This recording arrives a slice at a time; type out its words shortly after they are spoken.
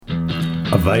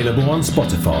Available on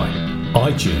Spotify,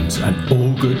 iTunes and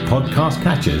all good podcast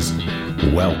catchers.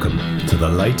 Welcome to the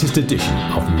latest edition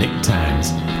of Nick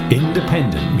Tan's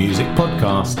independent music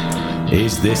podcast,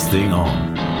 Is This Thing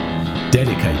On?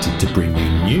 Dedicated to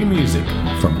bringing new music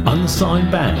from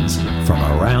unsigned bands from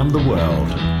around the world.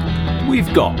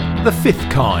 We've got The Fifth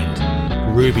Kind,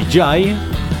 Ruby J,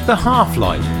 The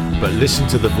Half-Life, but listen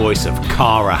to the voice of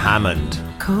Cara Hammond.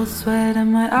 Cold sweat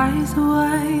and my eyes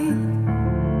away,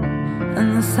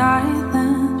 and the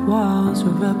silent walls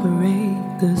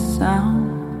reverberate the sound.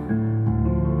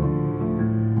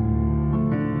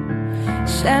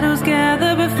 Shadows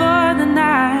gather before the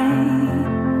night,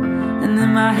 and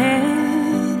in my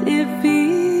head it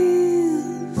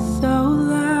feels so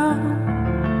loud.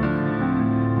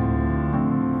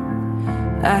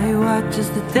 I watch as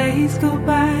the days go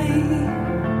by,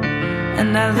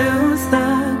 and I lose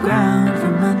the ground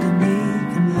from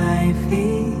underneath my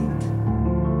feet.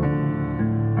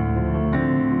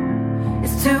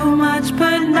 It's too much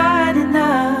but not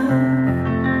enough,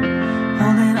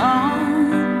 holding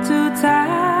on too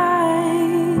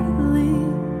tightly.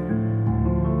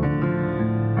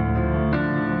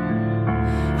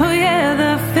 Oh yeah,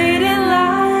 the fading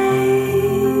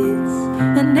lights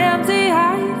and empty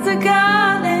heights are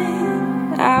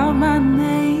calling out my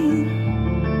name.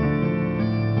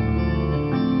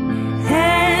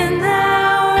 And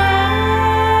now I'm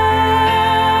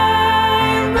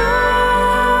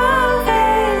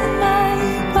moving my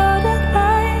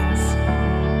borderlines,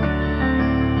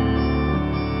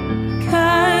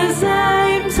 'cause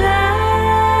I'm tired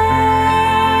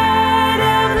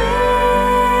of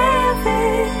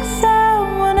living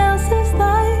someone else's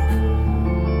life.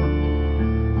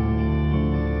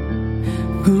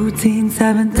 Routine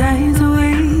 7 days a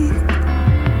week,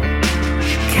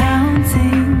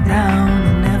 counting down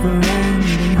and never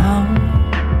ending home.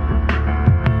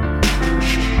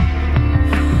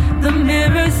 The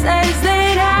mirror says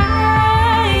that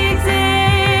I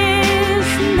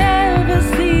exist, never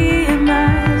seeing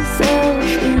myself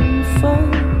in full.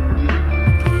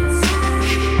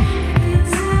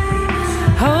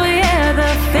 Oh yeah,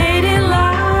 the fading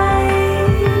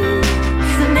lights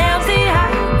and empty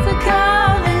heights are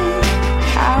calling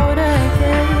out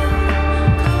again.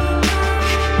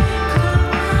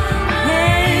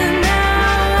 And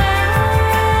now I'm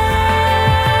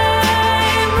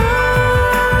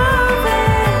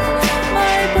moving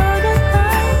my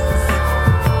borderlines,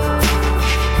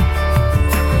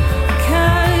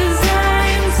 'cause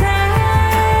I'm tired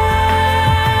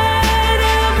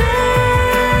of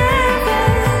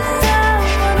living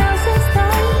someone else's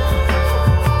life.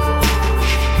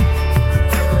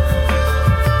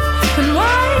 And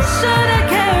why should I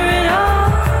care at all?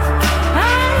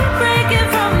 I'm breaking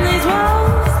from these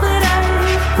walls that I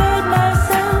put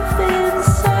myself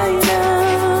inside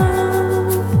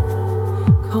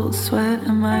of. Cold sweat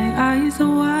and my eyes are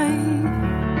wide.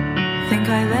 Think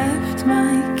I left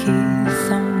my keys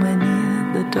somewhere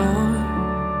near the door.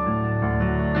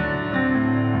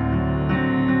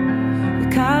 The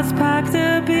car's parked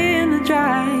up in the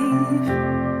drive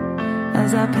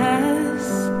as I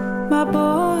pass my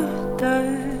border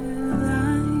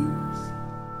lines.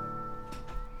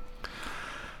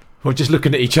 We're just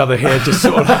looking at each other here, just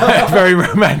sort of very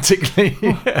romantically.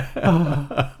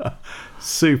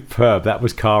 Superb. That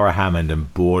was Cara Hammond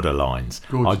and Borderlines.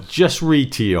 Gorgeous. I'll just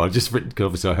read to you. Cause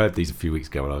obviously I heard these a few weeks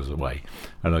ago when I was away,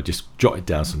 and I just jotted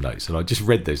down some notes, and I just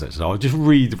read those notes. So I'll just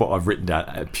read what I've written down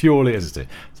purely as it is.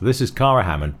 So this is Cara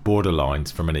Hammond,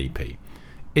 Borderlines from an EP.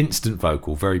 Instant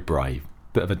vocal, very brave.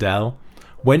 Bit of Adele.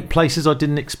 Went places I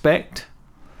didn't expect.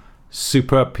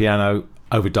 Superb piano,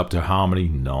 overdubbed her harmony,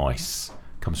 nice.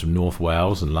 Comes from North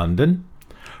Wales and London.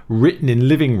 Written in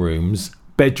living rooms,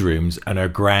 bedrooms and her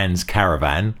grand's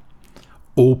caravan.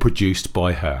 All produced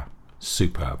by her.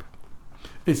 Superb.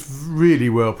 It's really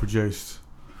well produced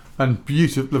and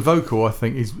beautiful. The vocal, I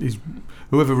think, is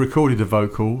whoever recorded the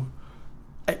vocal,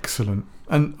 excellent.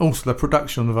 And also the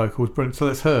production on the vocal is brilliant. So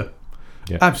that's her.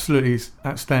 Yeah. Absolutely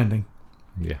outstanding.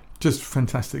 Yeah. Just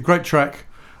fantastic. Great track.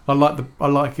 I like it. I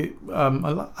like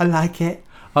it.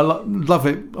 Love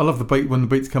it. I love the beat when the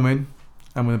beats come in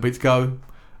and when the beats go,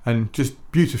 and just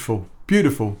beautiful.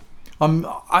 I'm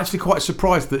actually quite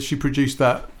surprised that she produced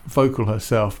that vocal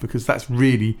herself, because that's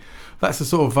the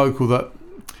sort of vocal that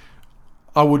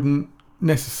I wouldn't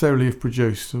necessarily have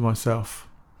produced myself,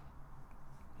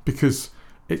 because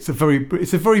that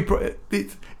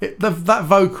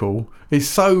vocal is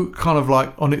so kind of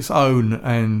like on its own,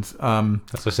 and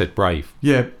as I said, brave.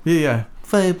 Yeah.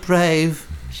 Very brave.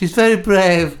 She's very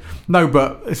brave. No,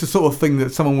 but it's the sort of thing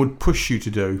that someone would push you to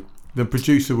do, the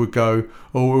producer would go,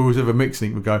 or whoever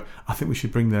mixing would go, I think we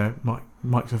should bring the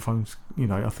microphones,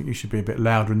 I think you should be a bit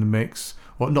louder in the mix.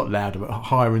 Well, not louder, but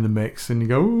higher in the mix. And you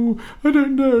go, oh, I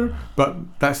don't know.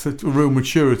 But that's a real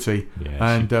maturity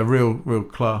and real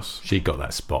class. She got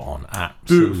that spot on.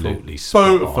 Absolutely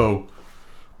Beautiful.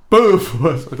 Beautiful.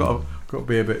 I've got to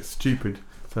be a bit stupid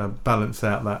to balance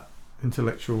out that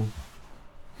intellectual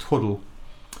twaddle.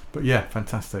 But yeah,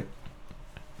 fantastic.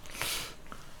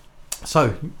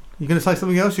 So, you're going to say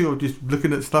something else? You're just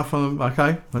looking at stuff.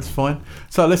 Okay, that's fine.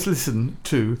 So let's listen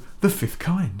to The Fifth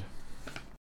Kind.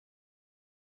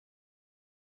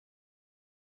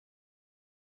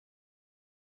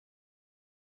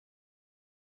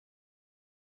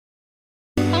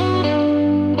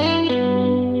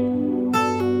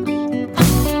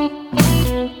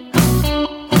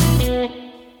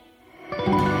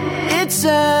 It's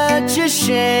such a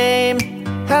shame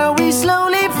how we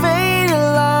slowly fade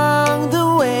along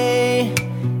the way.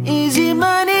 Easy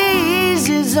money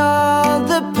eases all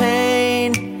the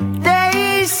pain,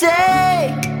 they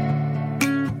say.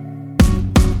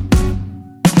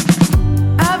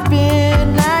 I've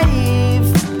been naive,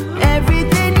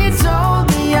 everything you told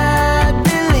me I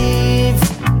believe.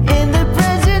 In the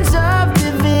presence of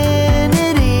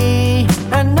divinity,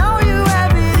 I know you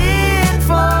have it in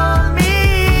for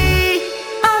me.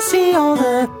 I see all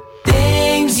the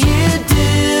things you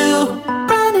do,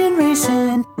 running,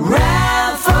 racing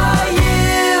round for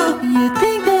you. You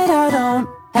think that I don't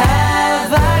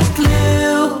have a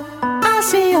clue. I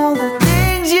see all the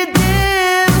things you do.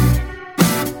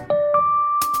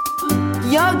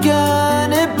 You're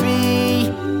gonna be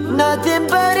nothing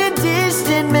but a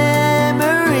distant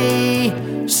memory.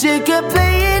 Sick of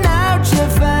playing out your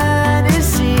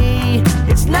fantasy.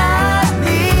 It's not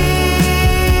me.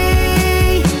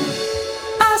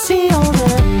 I see all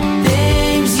the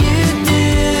things you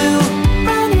do,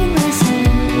 running, racing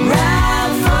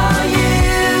round for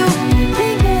you. You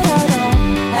think that I don't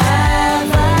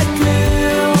have a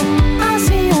clue. I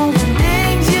see all the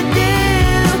things you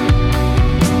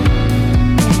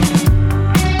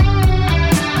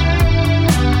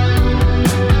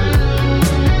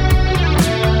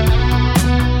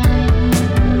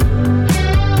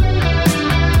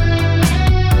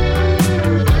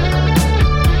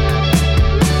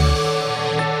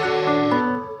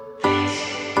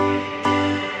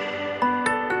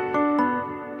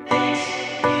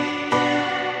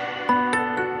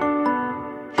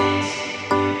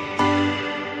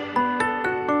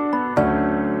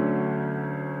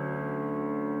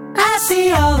I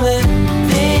see all the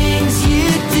things you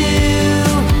do,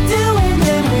 doing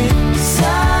them with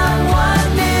someone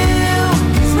new.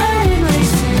 Running,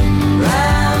 racing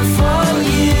round for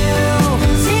you.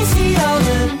 See all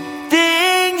the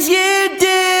things you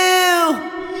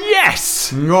do.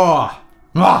 Yes!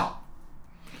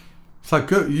 So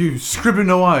good. You scribbling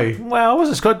away. Well, I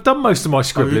wasn't. I'd done most of my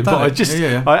scribbling, done but I it. just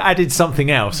Yeah. I added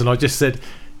something else, and I just said,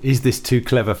 "Is this too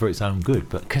clever for its own good?"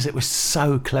 But because it was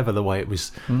so clever the way it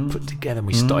was put together, and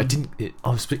we started. I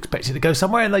was expecting to go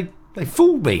somewhere, and they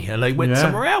fooled me, and they went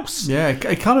somewhere else. Yeah,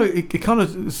 it kind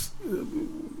of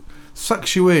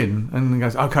sucks you in and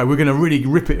goes, okay, we're going to really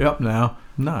rip it up now.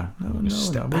 No.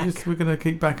 We're going to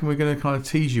keep back and we're going to kind of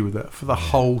tease you with it for the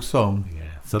whole song. Yeah.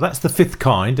 So that's The Fifth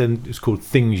Kind, and it's called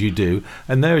Things You Do.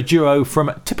 And they're a duo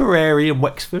from Tipperary and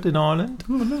Wexford in Ireland.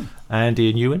 Oh, no. Andy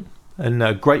and Ewan.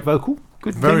 And great vocal.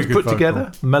 Good Very things good put vocal.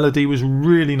 together. Melody was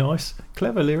really nice.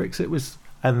 Clever lyrics it was.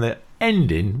 And the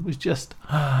ending was just...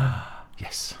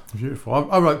 yes. Beautiful.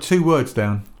 I wrote 2 words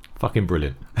down. Fucking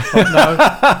brilliant. No.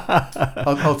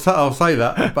 I'll say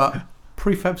that, but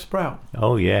prefab sprout.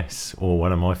 Oh, yes. Or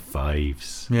one of my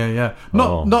faves. Yeah.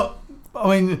 Not.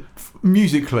 I mean,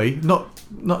 musically, not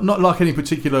like any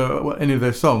any of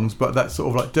their songs, but that sort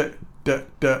of like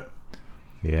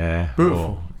Yeah.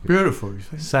 beautiful, Oh, beautiful. You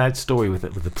think? sad story with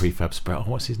the prefab sprout.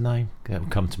 What's his name? That will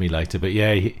come to me later. But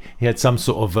yeah, he had some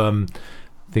sort of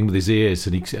thing with his ears,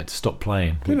 and he had to stop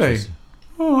playing. Did he?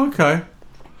 Oh, okay.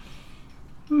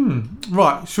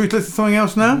 Right, should we listen to something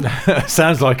else now?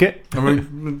 Sounds like it. I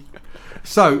mean,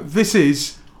 so this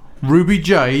is Ruby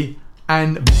J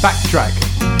and Backtrack.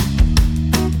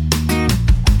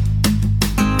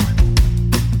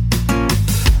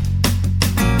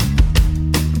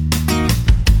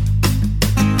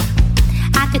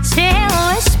 I could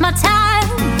tell it's my time,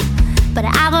 but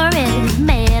I've already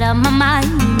made up my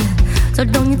mind. So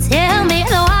don't you tell me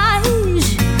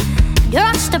otherwise.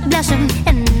 You're just a blessing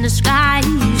in disguise.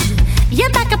 You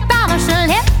make a promise to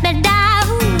let me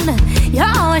down. You're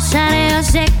always trying to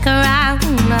stick around.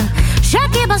 Sure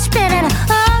keep on spinning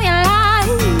all your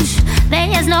lies.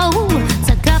 There's no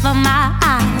to cover my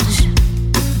eyes.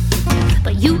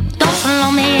 slow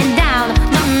me down.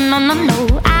 No, no, no, no.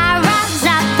 I rise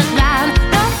out the ground.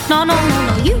 No, no, no, no,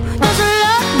 no. You don't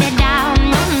slow me down.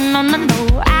 No, no, no, no.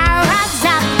 I rise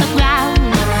out the ground.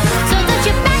 So don't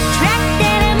you backtrack,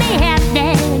 telling me half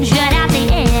dead. Shut out the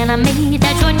enemy.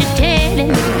 That's what you're telling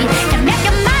me. You make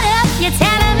your mind up. You're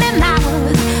telling me my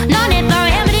words. No need for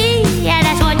remedy. Yeah,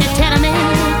 that's what you're telling me.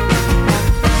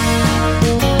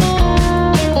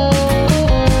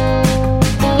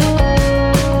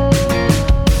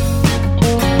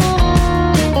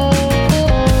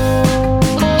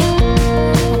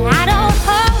 I don't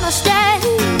understand.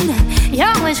 You're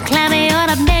always claiming you're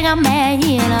the bigger man.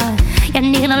 You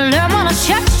need to learn how to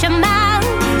shut your mouth.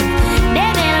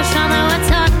 Baby, there's something we'll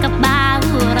talk about.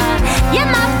 You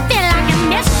might feel like you're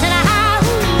missing out.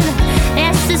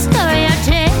 That's the story you're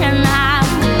telling now.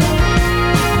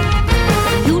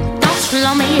 You don't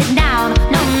slow me down.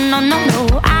 No, no, no, no.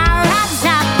 I rise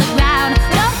out the ground.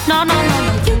 No, no, no, no,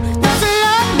 no. You don't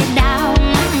slow me down.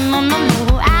 No, no, no.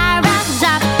 I rise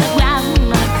out the ground.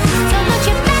 So don't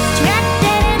you backtrack,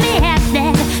 telling me half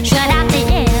dead. Shut out the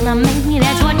enemy.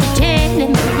 That's what you're telling me. You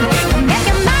make your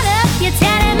mind up. You're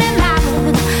telling me my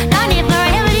words. No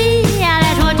need for remedy.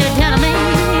 Yeah, that's what you're telling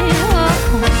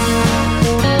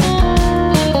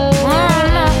me. Oh,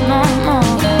 no, no,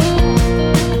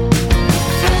 no.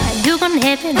 You can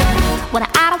have it, what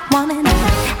I don't want it.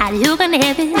 And you can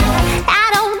have it, I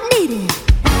don't need it.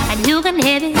 And you can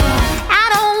have it, I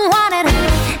don't want it.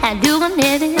 And you can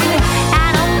have it,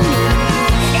 I don't need it.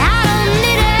 I don't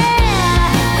need it.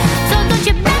 So don't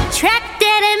you backtrack,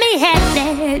 telling me half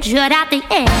dead. Shut out the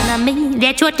enemy,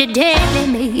 that's what you're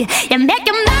telling me. You make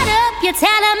your mind up, you're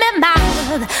telling me my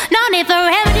words. No need for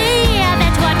remedy,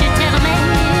 that's what you're telling me.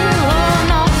 Oh,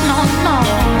 no, no, no.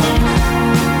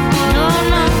 No,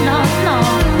 no, no, no.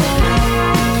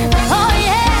 Oh,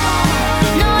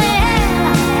 yeah. No, yeah.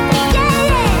 Yeah,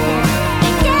 yeah.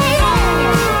 Yeah, yeah.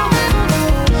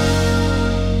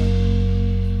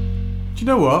 Do you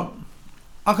know what?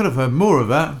 I could have heard more of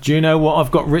that. Do you know what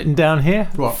I've got written down here?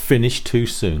 What? Finished too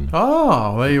soon.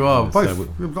 Oh, there you are. So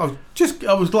Both.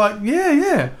 I was like,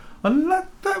 yeah. And that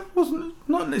wasn't,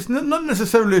 it's not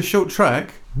necessarily a short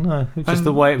track. No, it's just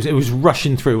the way it was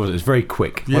rushing through, wasn't it? It was very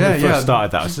quick. When we first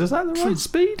started that, I said, is that the right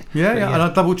speed? Yeah, and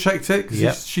I double checked it because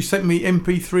Yep. she sent me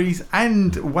MP3s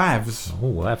and WAVs.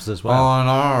 Oh, WAVs as well. Oh,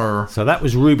 no. So that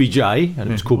was Ruby J, and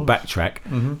it was Yeah, called it was. Backtrack.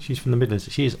 Mhm. She's from the Midlands.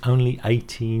 She is only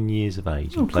 18 years of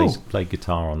age and cool. played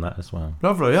guitar on that as well.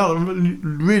 Lovely. Yeah, I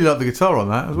really like the guitar on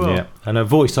that as well. Yeah, and her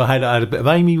voice, I had a bit of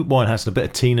Amy Winehouse and a bit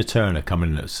of Tina Turner coming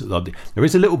in. There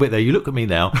is a little bit there. You look at me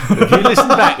now. If you listen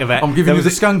back of that, I'm giving there you was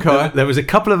the skunk eye. There was a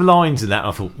couple of lines in that. I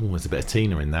thought, oh, there's a bit of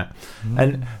Tina in that.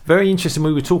 And very interesting.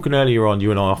 We were talking earlier on, you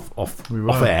and I off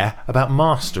air, about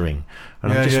mastering,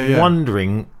 and I'm just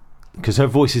wondering, because her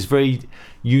voice is very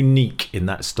unique in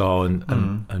that style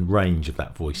and range of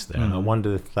that voice there, and I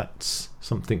wonder if that's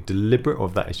something deliberate or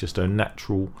if that is just a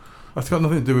natural. That's got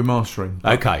nothing to do with mastering.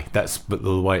 Okay, that's but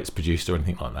the way it's produced or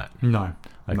anything like that. No.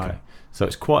 Okay, No. so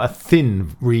it's quite a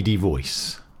thin, reedy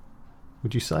voice.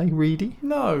 Would you say reedy?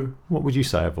 No. What would you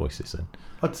say her voice is then?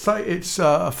 I'd say it's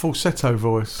a falsetto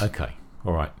voice. Okay,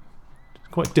 all right, it's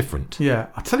quite different. Yeah.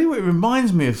 I tell you what, it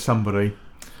reminds me of somebody.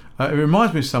 It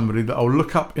reminds me of somebody that I'll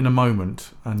look up in a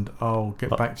moment and I'll get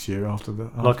back to you after the.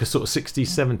 Like a sort of 60s,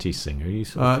 70s singer. Are you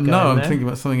sort of no, going I'm there? thinking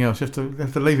about something else. You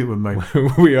have to leave it with me.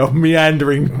 We are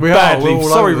meandering We are, badly. we're all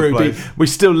Sorry, over the Ruby. place. We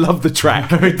still love the track.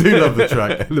 We do love the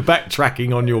track. The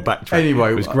backtracking on your backtrack.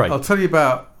 Anyway, was great. I'll tell you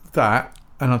about that,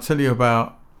 and I'll tell you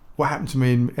about what happened to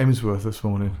me in Emsworth this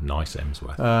morning. Nice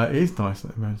Emsworth. It is nice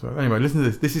in Emsworth. Anyway, listen to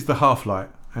this. This is the Half Light,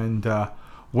 and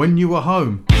When You Were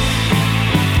Home.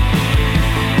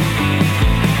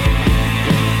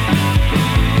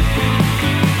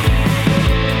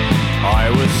 I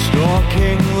was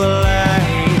stalking the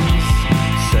lanes,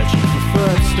 searching for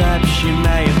footsteps she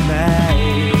may have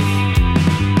made.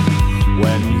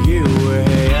 When you were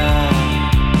here,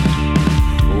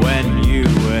 when you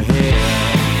were here.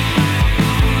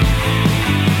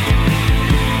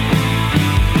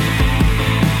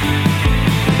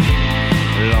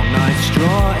 Long nights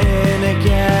draw in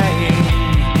again,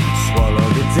 swallow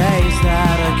the days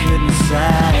that I couldn't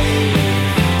save.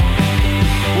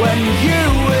 When you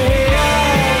were here,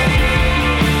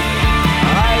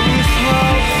 I was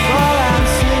hopeful and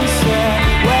sincere.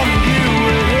 When you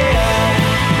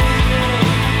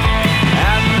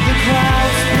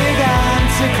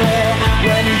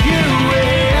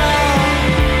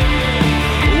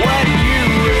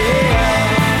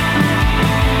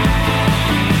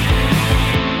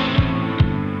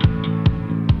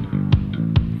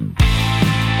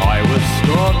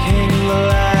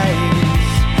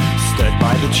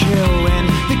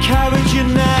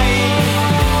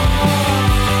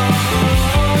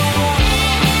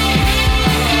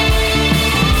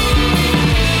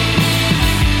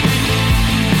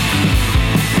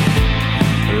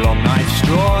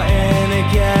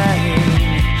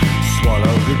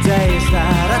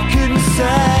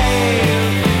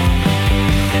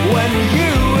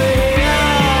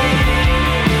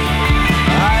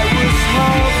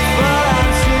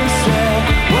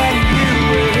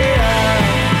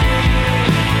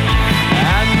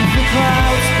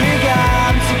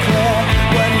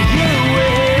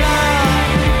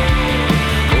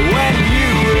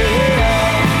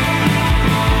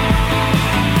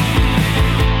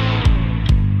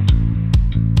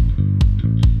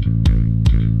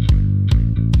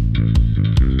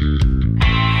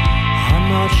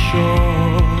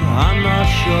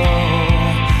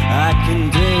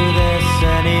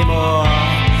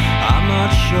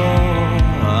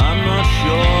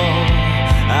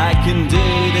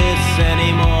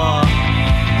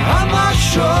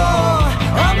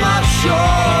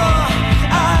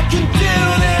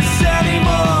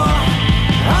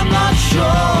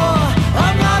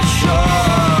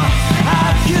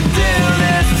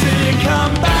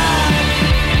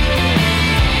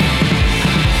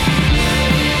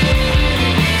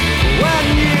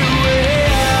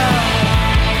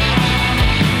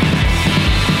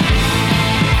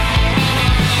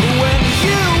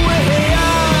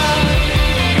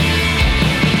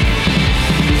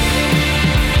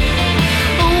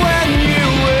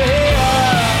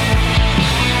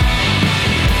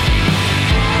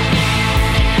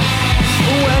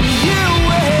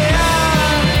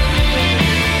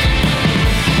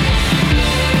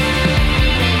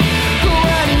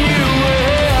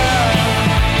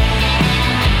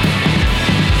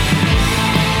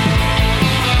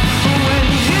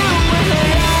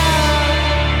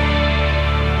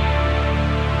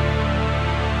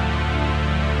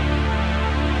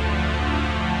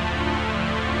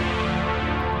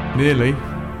Nearly.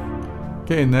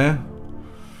 Get in there.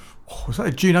 Oh, was that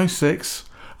a Juno 6?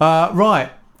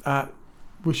 Right.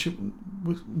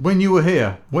 When you were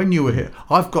here.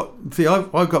 I've got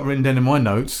written down in my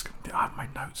notes. I've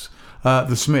made notes.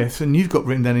 The Smiths, and you've got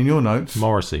written down in your notes.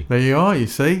 Morrissey. There you are. You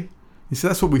see,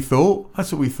 that's what we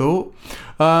thought.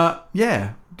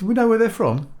 Yeah. Do we know where they're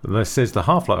from? It says the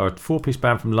Half-Light are a 4-piece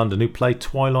band from London who play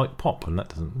Twilight Pop, and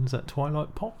is that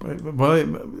Twilight Pop? Well,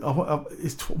 what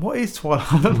is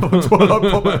Twilight? I don't know what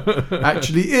Twilight Pop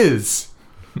actually is.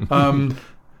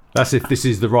 That's if this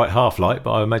is the right Half-Light,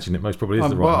 but I imagine it most probably is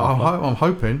the right Half-Light. I'm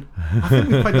hoping. I think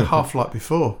we played the Half-Light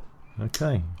before.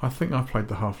 Okay. I think I've played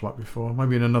the Half-Light before,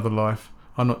 maybe in another life.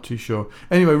 I'm not too sure.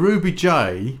 Anyway, Ruby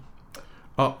J.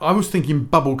 I was thinking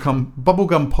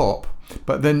bubblegum pop,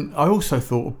 but then I also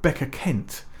thought of Becca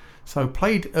Kent. So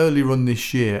played earlier on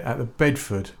this year at the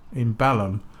Bedford in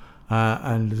Balham,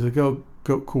 and there's a girl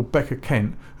called Becca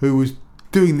Kent who was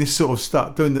doing this sort of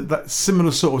stuff, doing that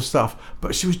similar sort of stuff,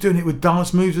 but she was doing it with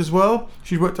dance moves as well.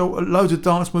 She worked out loads of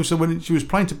dance moves, so when she was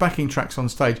playing to backing tracks on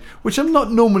stage, which I'm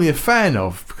not normally a fan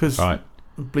of because I'm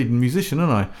a bleeding musician,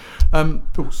 aren't I?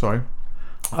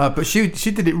 But she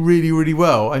did it really, really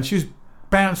well, and she was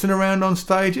bouncing around on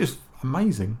stage. It was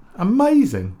amazing.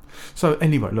 So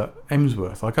anyway, look,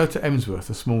 Emsworth. I go to Emsworth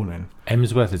this morning.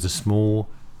 Emsworth is a small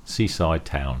seaside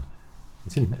town.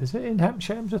 Is it in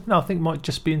Hampshire, Emsworth? No, I think it might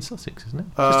just be in Sussex, isn't it?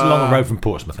 Just along the road from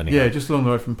Portsmouth, anyway. Yeah, just along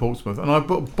the road from Portsmouth. And I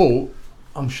bought,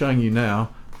 I'm showing you now,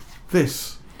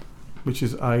 this, which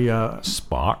is a...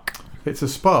 Spark. It's a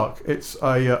Spark. It's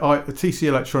a TC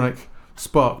Electronic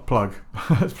Spark plug.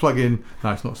 It's plug in.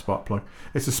 No, it's not a Spark plug.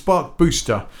 It's a Spark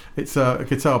booster. It's a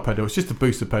guitar pedal. It's just a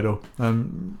booster pedal.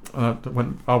 And I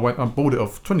bought it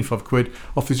off 25 quid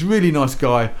off this really nice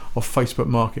guy off Facebook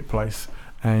Marketplace.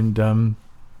 And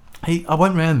I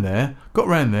went round there,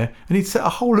 and he'd set a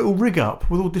whole little rig up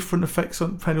with all different effects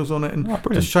on pedals on it, and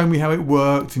just show me how it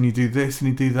worked. And you do this and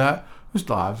you do that. It was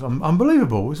like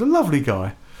unbelievable. He was a lovely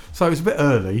guy. So it was a bit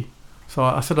early. So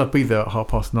I said I'd be there at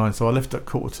 9:30. So I left at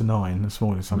 8:45 this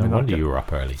morning. So no wonder you were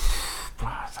up early.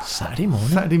 Saturday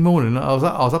morning. I was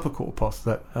up at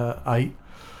 8:15 8.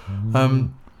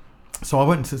 So I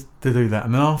went to do that,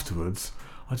 and then afterwards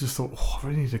I just thought, I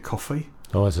really need a coffee.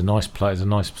 Oh, it's a nice place. It's a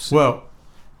nice. Well,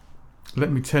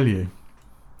 let me tell you,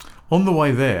 on the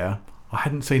way there, I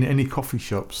hadn't seen any coffee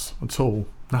shops at all.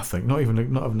 Nothing, not even a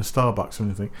Starbucks or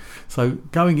anything. So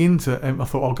going into, I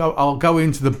thought I'll go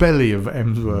into the belly of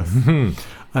Emsworth,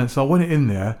 and so I went in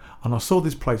there and I saw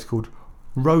this place called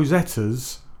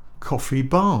Rosetta's Coffee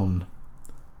Barn,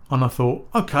 and I thought,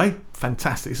 okay,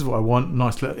 fantastic. This is what I want.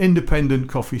 Nice little independent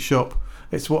coffee shop.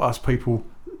 It's what us people,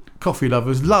 coffee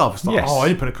lovers, love. It's like, yes.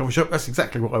 Independent coffee shop. That's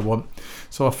exactly what I want.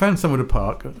 So I found somewhere to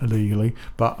park illegally,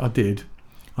 but I did,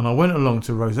 and I went along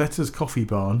to Rosetta's Coffee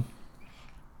Barn.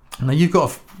 Now you've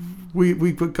got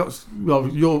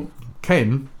your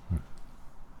Ken.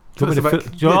 I'll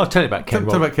tell you about Ken.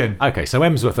 Tell about Ken. Okay, so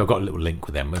Emsworth, I've got a little link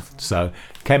with Emsworth. So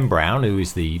Ken Brown, who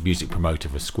is the music promoter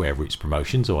for Square Roots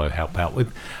Promotions, who I help out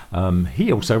with,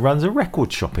 he also runs a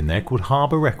record shop in there called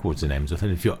Harbour Records in Emsworth.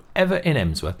 And if you're ever in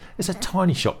Emsworth, it's a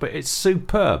tiny shop, but it's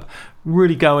superb.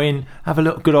 Really go in, have a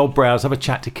little good old browse, have a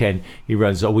chat to Ken. He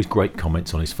runs always great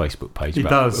comments on his Facebook page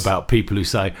about people who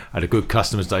say, I had a good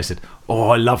customer's day, said,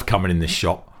 I love coming in this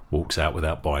shop. Walks out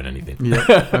without buying anything,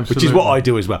 which is what I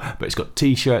do as well. But it's got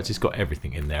T-shirts, it's got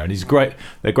everything in there, and he's great.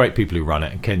 They're great people who run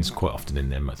it, and Ken's quite often in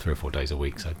there 3 or 4 days a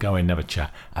week. So go in, have a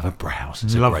chat, have a browse.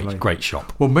 It's a great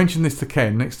shop. Well, mention this to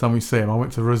Ken next time we see him. I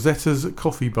went to Rosetta's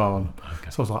Coffee Barn,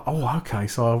 so I was like, okay.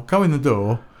 So I'll go in the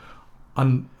door,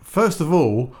 and first of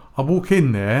all, I walk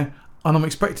in there, and I'm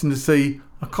expecting to see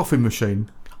a coffee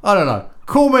machine. I don't know.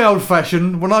 Call me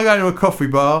old-fashioned. When I go to a coffee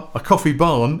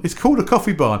barn, it's called a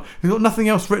coffee barn. There's got nothing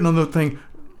else written on the thing.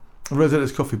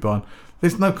 Rosetta's Coffee Barn.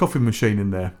 There's no coffee machine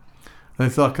in there, and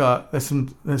it's like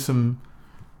there's some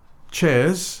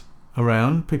chairs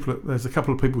around. There's a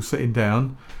couple of people sitting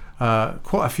down.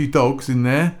 Quite a few dogs in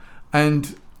there,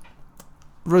 and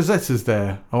Rosetta's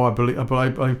there. I believe.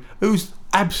 It was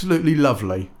absolutely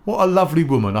lovely. What a lovely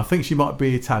woman. I think she might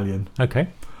be Italian. Okay.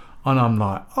 And I'm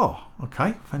like,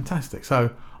 okay, fantastic. So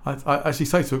I actually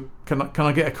say to her, can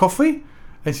I get a coffee?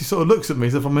 And she sort of looks at me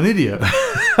as if I'm an idiot.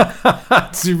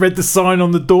 So you read the sign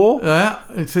on the door? Yeah,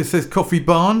 it says Coffee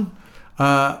Barn.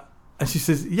 And she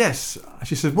says, yes.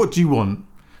 She says, what do you want?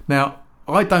 Now,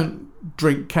 I don't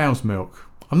drink cow's milk.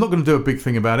 I'm not going to do a big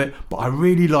thing about it, but I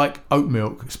really like oat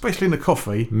milk, especially in the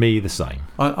coffee. Me the same.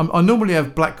 I normally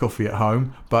have black coffee at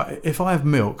home, but if I have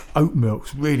milk, oat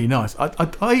milk's really nice.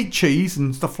 I eat cheese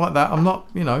and stuff like that. I'm not,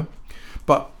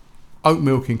 but oat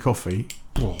milk in coffee,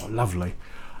 lovely.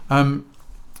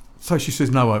 So she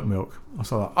says no oat milk. I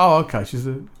was like, oh, okay. She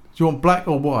said, do you want black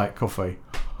or white coffee?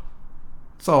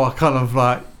 So I kind of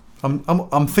like,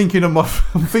 I'm thinking on my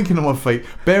feet,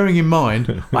 bearing in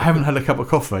mind I haven't had a cup of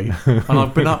coffee and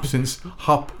I've been up since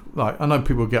I know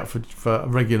people get up for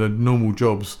regular normal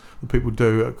jobs that people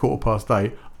do at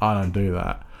 8:15. I don't do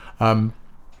that.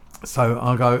 So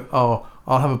I go, oh,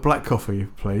 I'll have a black coffee,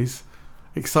 please.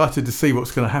 Excited to see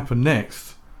what's going to happen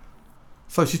next.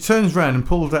 So she turns around and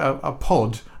pulls out a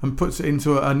pod and puts it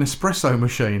into an espresso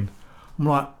machine. I'm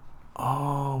like,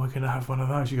 oh, we're going to have one of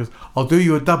those. She goes, I'll do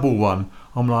you a double one.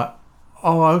 I'm like,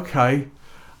 oh, okay.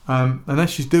 And as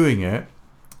she's doing it,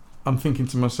 I'm thinking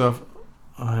to myself,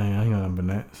 oh, hang on a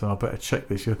minute, so I better check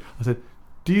this. I said,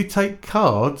 do you take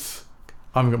cards?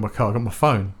 I haven't got my card, I've got my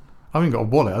phone. I haven't got a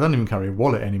wallet. I don't even carry a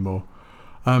wallet anymore.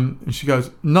 And she goes,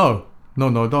 no,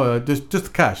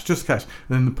 just cash. And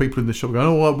then the people in the shop going,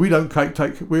 oh, well, we don't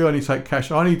we only take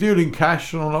cash. I only deal in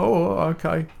cash. And I'm like, oh,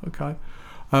 okay.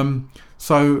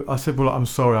 So I said, well, I'm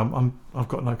sorry, I've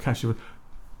got no cash. She went,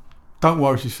 don't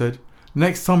worry, she said.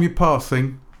 Next time you're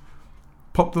passing,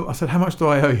 I said, how much do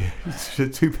I owe you? She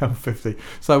said, £2.50.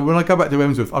 So when I go back to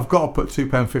Emsworth, I've got to put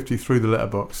 £2.50 through the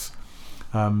letterbox.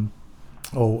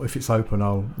 Or if it's open,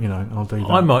 I'll do that.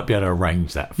 I might be able to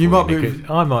arrange that for you.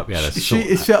 I might be able to sort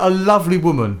It's a lovely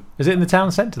woman. Is it in the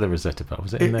town centre, the Rosetta Bar?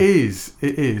 Was it in there? It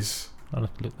is. I'll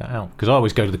have to look that out. Because I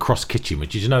always go to the cross kitchen,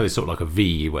 which is, there's sort of like a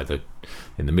V where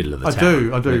in the middle of the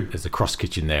town. I do. There's a cross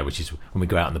kitchen there, which is when we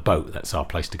go out on the boat, that's our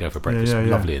place to go for breakfast. Yeah.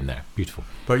 Lovely in there. Beautiful.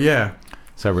 But yeah.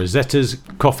 So Rosetta's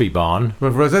Coffee Barn.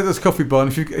 With Rosetta's Coffee Barn,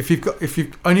 if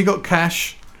you've only got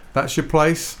cash, that's your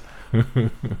place.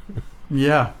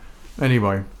 Yeah.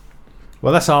 Anyway.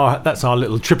 Well, that's our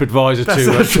little TripAdvisor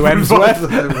to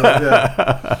Emsworth.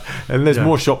 Yeah. And there's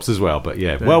more shops as well, but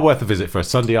well worth a visit for a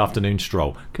Sunday afternoon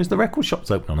stroll because the record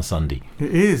shop's open on a Sunday.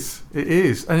 It is,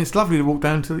 and it's lovely to walk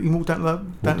down to. You can walk down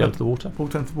to the water.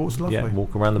 Walk down to the water's lovely. Yeah,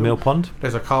 walk around the mill pond.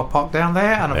 There's a car park down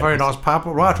there and a very nice pub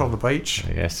right on the beach.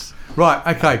 Yes.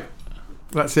 Right. Okay.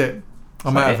 That's it.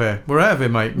 I'm out of here. We're out of here,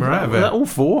 mate. We're out of here. Was that all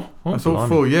four? That's all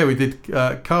four. Yeah, we did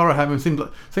Cara Hammond.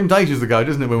 Seemed ages ago,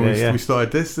 doesn't it, when we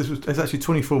started this? It's actually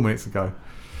 24 minutes ago.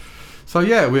 So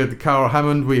yeah, we had the Cara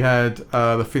Hammond, we had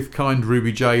the Fifth Kind,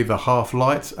 Ruby J, the Half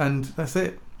Light, and that's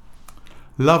it.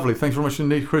 Lovely. Thanks very much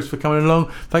indeed, Chris, for coming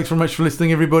along. Thanks very much for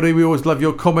listening, everybody. We always love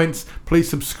your comments. Please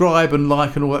subscribe and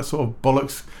like and all that sort of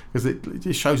bollocks because it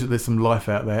just shows that there's some life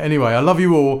out there. Anyway, I love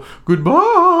you all.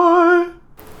 Goodbye.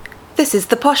 This is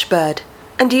The Posh Bird,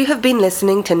 and you have been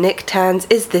listening to Nick Tan's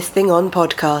Is This Thing On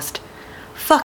podcast.